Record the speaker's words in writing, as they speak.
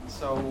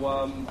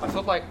I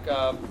thought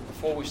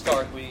before we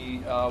start,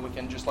 we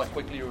can just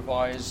quickly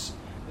revise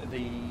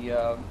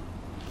the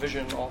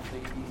vision of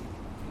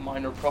the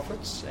minor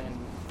prophets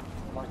and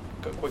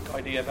a quick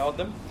idea about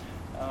them.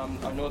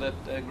 I know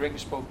that Greg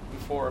spoke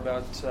before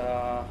about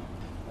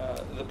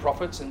the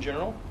prophets in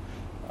general,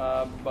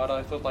 but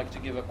I thought to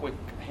give a quick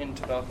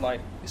hint about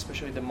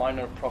especially the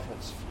minor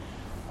prophets.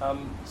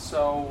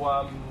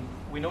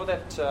 We know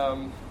that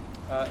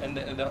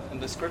in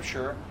the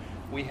scripture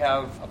we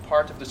have a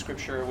part of the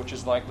scripture which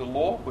is the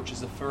law, which is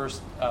the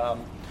first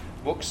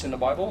books in the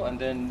Bible, and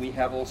then we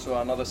have also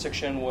another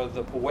section with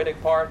the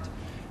poetic part,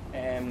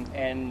 and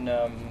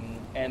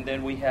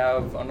then we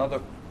have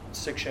another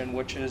section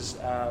which is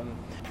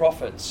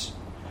prophets,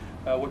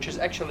 which is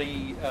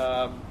actually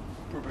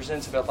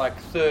represents about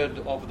third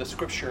of the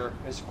scripture.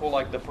 It's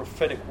called the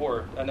prophetic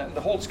word, and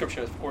the whole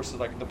scripture, of course, is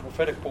the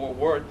prophetic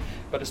word,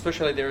 but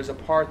especially there is a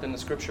part in the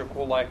scripture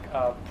called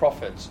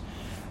prophets.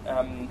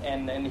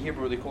 And in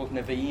Hebrew they call it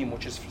Nevi'im,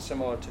 which is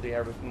similar to the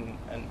Arabic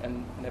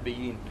and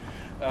Nevi'im.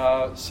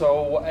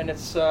 And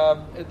it's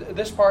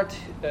this part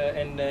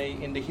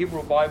in the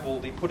Hebrew Bible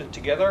they put it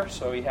together.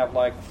 So you have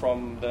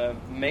from the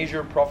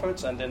major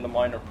prophets and then the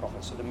minor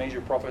prophets. So the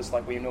major prophets,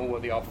 we know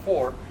what they are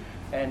for,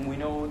 and we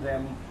know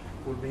them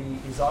would be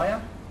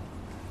Isaiah,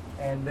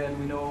 and then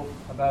we know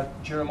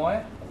about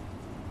Jeremiah,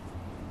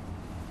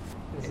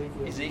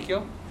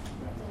 Ezekiel,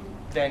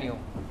 Daniel.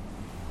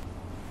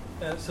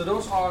 So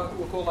those are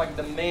we call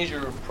the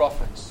major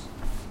prophets,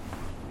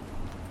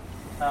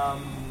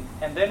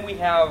 and then we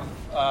have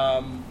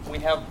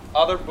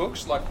other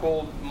books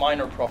called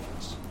minor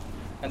prophets,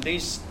 and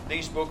these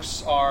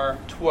books are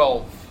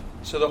 12.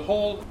 So the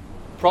whole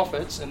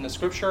prophets in the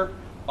scripture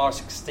are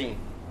 16.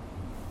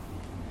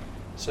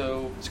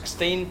 So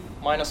 16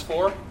 minus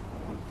 4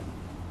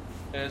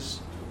 is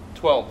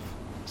 12.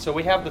 So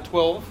we have the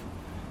 12.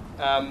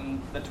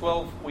 The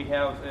 12 we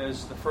have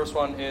is the first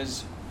one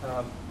is.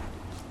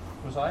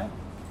 Hosea,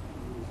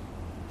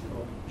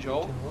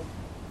 Joel,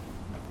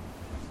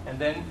 and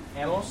then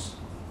Amos,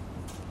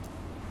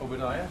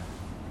 Obadiah,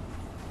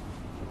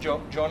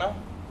 Jonah,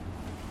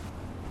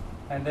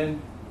 and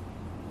then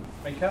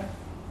Micah,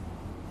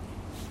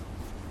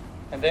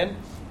 and then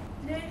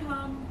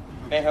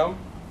Nahum.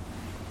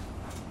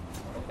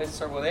 Let's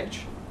start with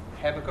H,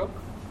 Habakkuk,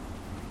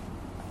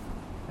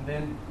 and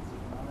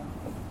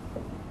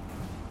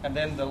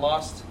then the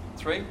last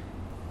three,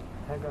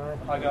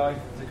 Haggai,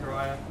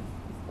 Zechariah,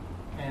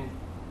 and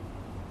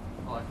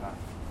Malachi.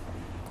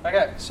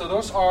 Okay, so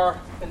those are,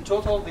 in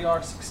total, they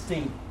are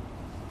 16.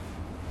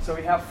 So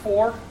we have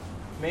 4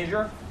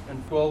 major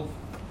and 12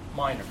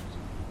 minor.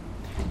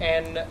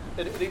 And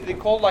they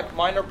call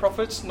minor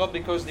prophets not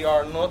because they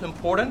are not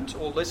important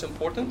or less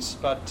important,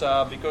 but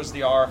because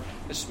they are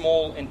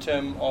small in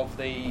terms of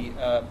the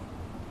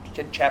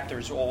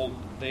chapters or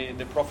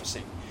the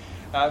prophecy.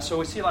 So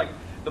we see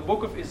the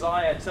book of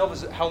Isaiah itself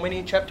is how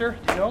many chapters?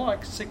 Do you know?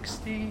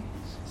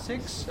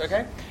 66?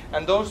 Okay.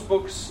 And those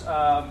books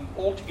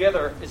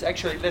altogether is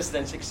actually less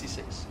than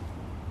 66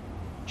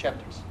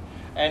 chapters.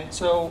 And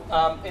so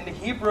in the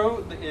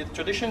Hebrew the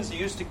traditions, they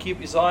used to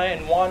keep Isaiah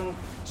in one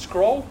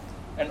scroll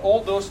and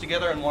all those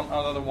together in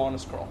one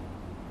scroll.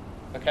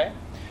 Okay?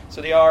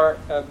 So they are,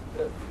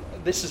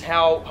 this is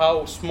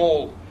how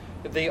small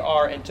they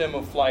are in terms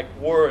of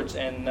words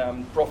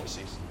and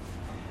prophecies.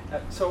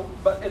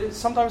 But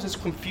sometimes it's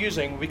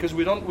confusing because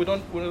we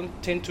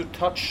don't tend to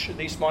touch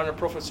these minor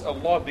prophets a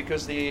lot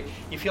because you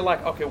feel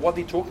okay, what are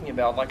they talking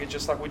about? It's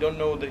just we don't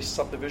know the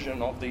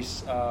subdivision of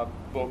these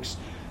books.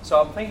 So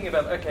I'm thinking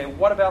about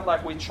what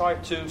about we try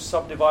to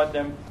subdivide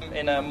them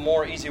in a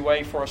more easy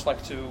way for us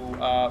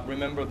to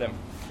remember them.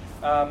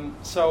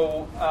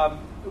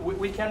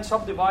 We can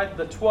subdivide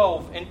the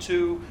 12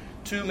 into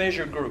 2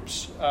 major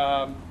groups.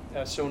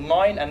 So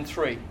 9 and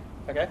 3.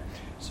 Okay.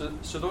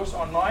 So those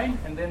are 9,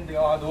 and then there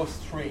are those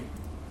 3.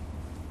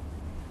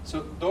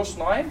 So those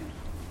 9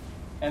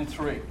 and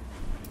 3.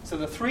 So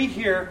the 3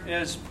 here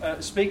is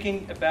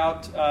speaking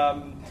about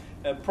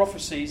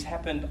prophecies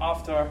happened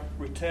after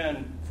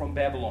return from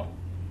Babylon.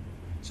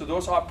 So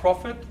those are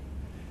prophet.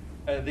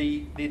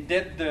 They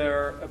did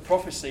their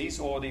prophecies,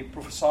 or they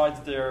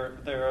prophesied their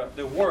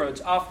words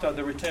after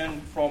the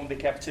return from the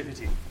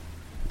captivity.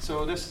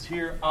 So this is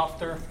here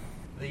after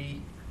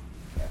the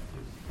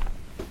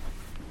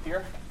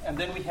here. And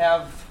then we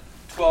have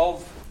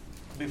 12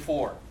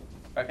 before,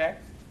 okay?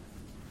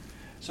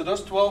 So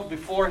those 12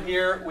 before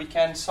here, we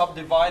can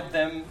subdivide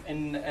them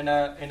in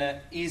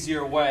a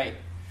easier way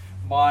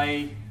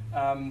by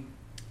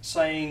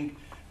saying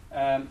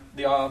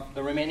the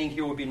remaining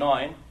here will be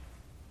 9.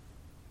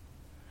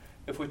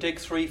 If we take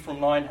 3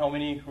 from 9, how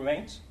many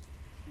remains?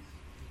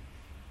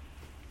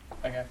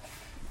 Okay.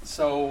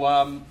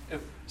 So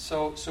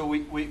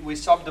we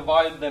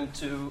subdivide them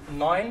to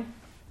 9.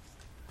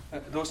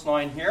 Those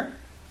 9 here.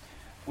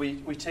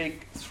 We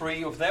take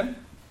 3 of them,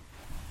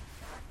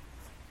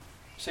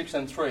 6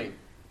 and 3.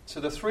 So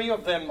the 3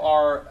 of them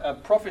are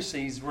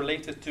prophecies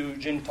related to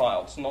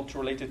Gentiles, not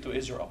related to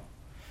Israel.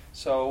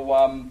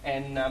 So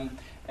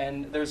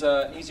And there's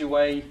an easy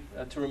way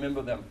to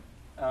remember them.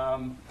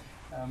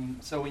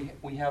 So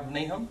we have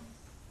Nahum,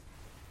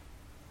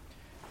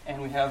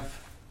 and we have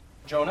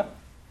Jonah.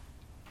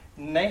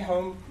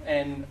 Nahum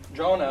and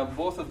Jonah,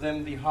 both of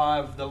them, they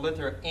have the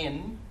letter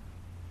N,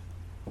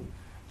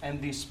 and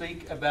they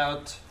speak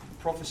about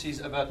prophecies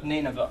about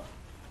Nineveh.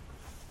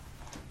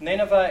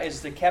 Nineveh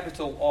is the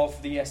capital of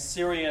the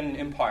Assyrian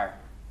Empire.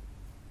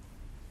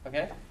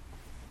 Okay?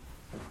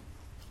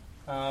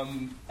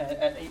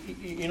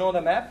 You know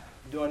the map?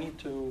 Do I need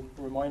to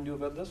remind you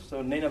about this?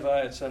 So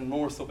Nineveh, it's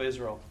north of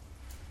Israel.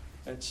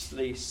 It's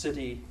the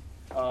city,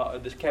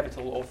 the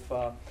capital of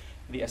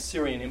the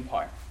Assyrian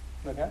Empire.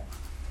 Okay?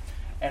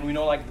 And we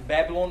know like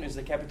Babylon is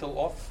the capital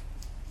of?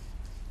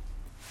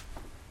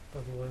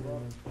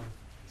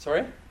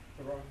 Sorry?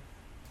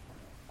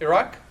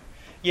 Iraq?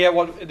 Yeah,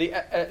 well, do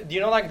you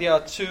know like there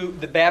are two,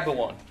 the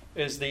Babylon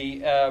is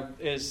it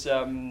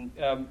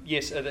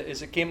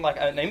came like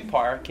an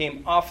empire,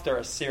 came after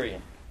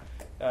Assyrian.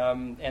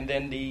 And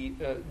then they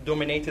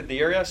dominated the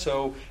area,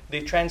 so they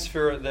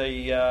transfer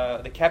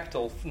the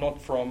capital not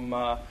from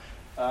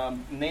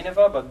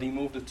Nineveh, but they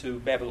moved it to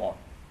Babylon.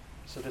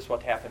 So this is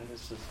what happened.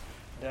 This is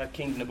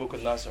King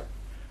Nebuchadnezzar,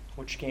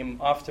 which came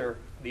after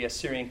the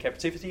Assyrian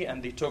captivity,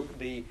 and they took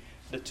the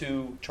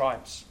two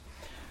tribes.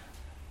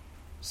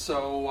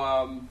 So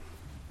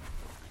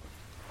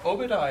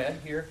Obadiah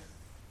here,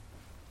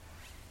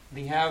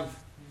 they have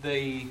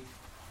the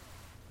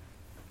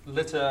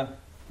letter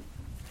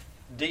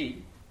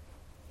D,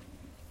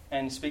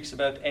 and speaks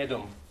about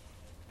Edom.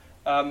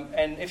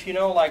 And if you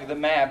know like the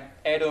map,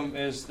 Edom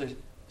is the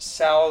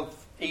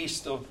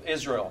southeast of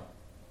Israel.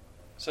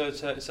 So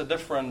it's a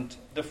different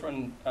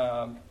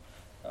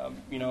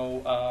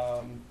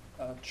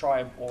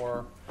tribe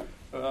or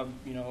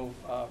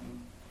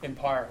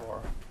empire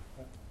or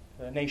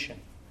nation.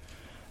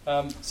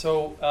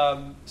 So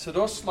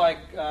those like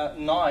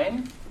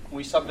 9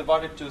 we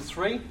subdivided to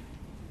 3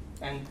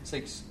 and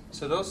 6.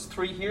 So those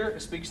 3 here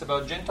speaks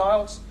about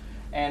Gentiles,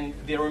 and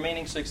the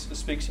remaining 6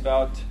 speaks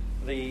about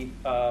the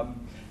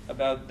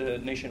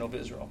nation of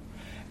Israel.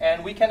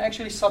 And we can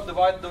actually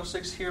subdivide those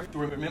 6 here to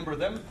remember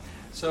them.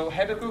 So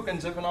Habakkuk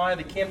and Zephaniah,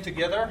 they came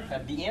together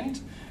at the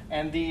end,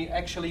 and they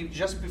actually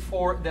just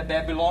before the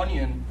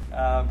Babylonian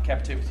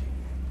captivity.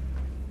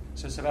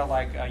 So it's about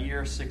like a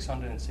year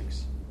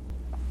 606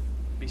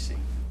 BC.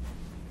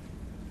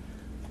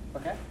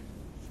 Okay?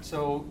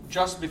 So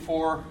just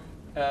before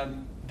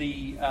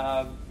the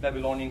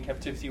Babylonian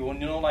captivity,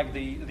 when you know, like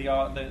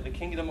the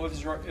kingdom of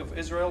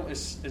Israel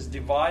is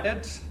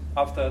divided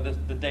after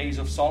the days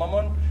of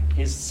Solomon.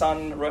 His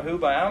son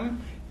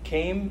Rehoboam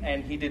came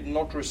and he did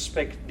not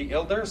respect the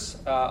elders'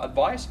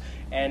 advice,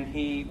 and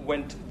he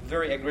went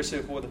very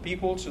aggressive with the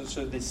people. So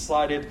they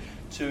decided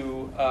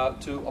to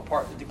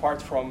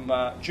depart from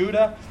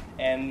Judah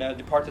and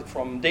departed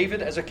from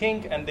David as a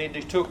king, and they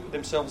took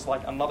themselves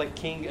like another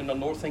king in the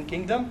northern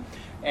kingdom,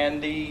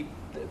 and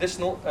this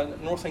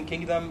northern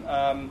kingdom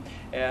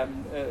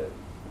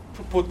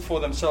put for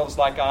themselves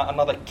like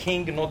another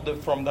king, not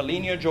from the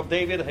lineage of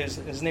David.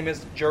 His name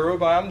is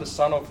Jeroboam, the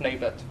son of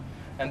Nebat.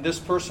 And this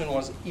person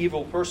was an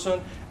evil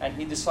person, and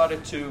he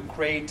decided to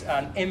create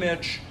an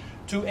image,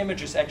 2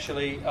 images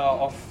actually,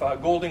 of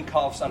golden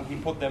calves, and he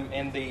put them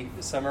in the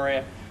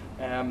Samaria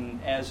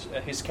as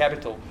his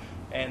capital.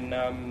 And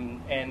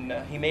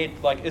he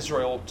made like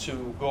Israel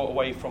to go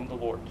away from the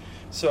Lord.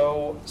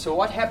 So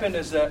what happened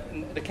is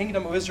that the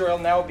kingdom of Israel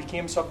now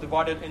became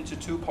subdivided into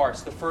 2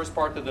 parts. The first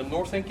part of the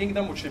northern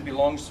kingdom, which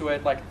belongs to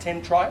it like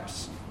 10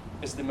 tribes,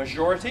 is the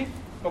majority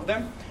of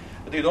them.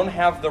 They don't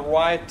have the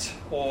right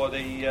or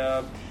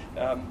the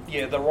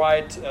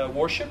right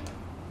worship,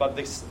 but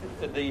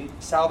the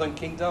southern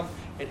kingdom,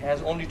 it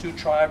has only 2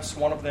 tribes.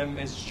 One of them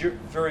is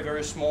very,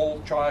 very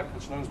small tribe,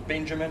 which is known as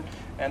Benjamin,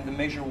 and the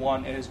major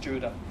one is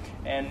Judah.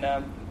 And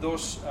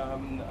those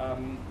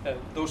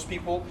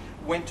people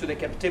went to the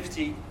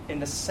captivity in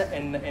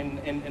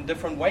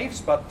different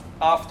waves, but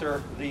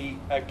after the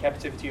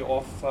captivity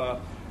of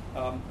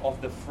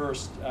the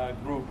first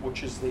group,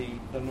 which is the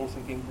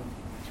northern kingdom.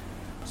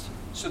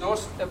 So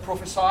those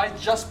prophesied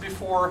just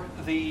before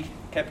the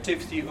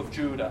captivity of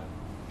Judah.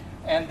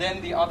 And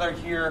then the other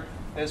here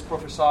is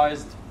prophesied,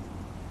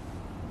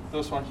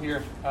 those one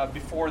here,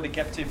 before the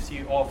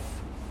captivity of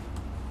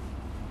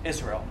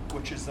Israel,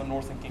 which is the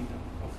northern kingdom.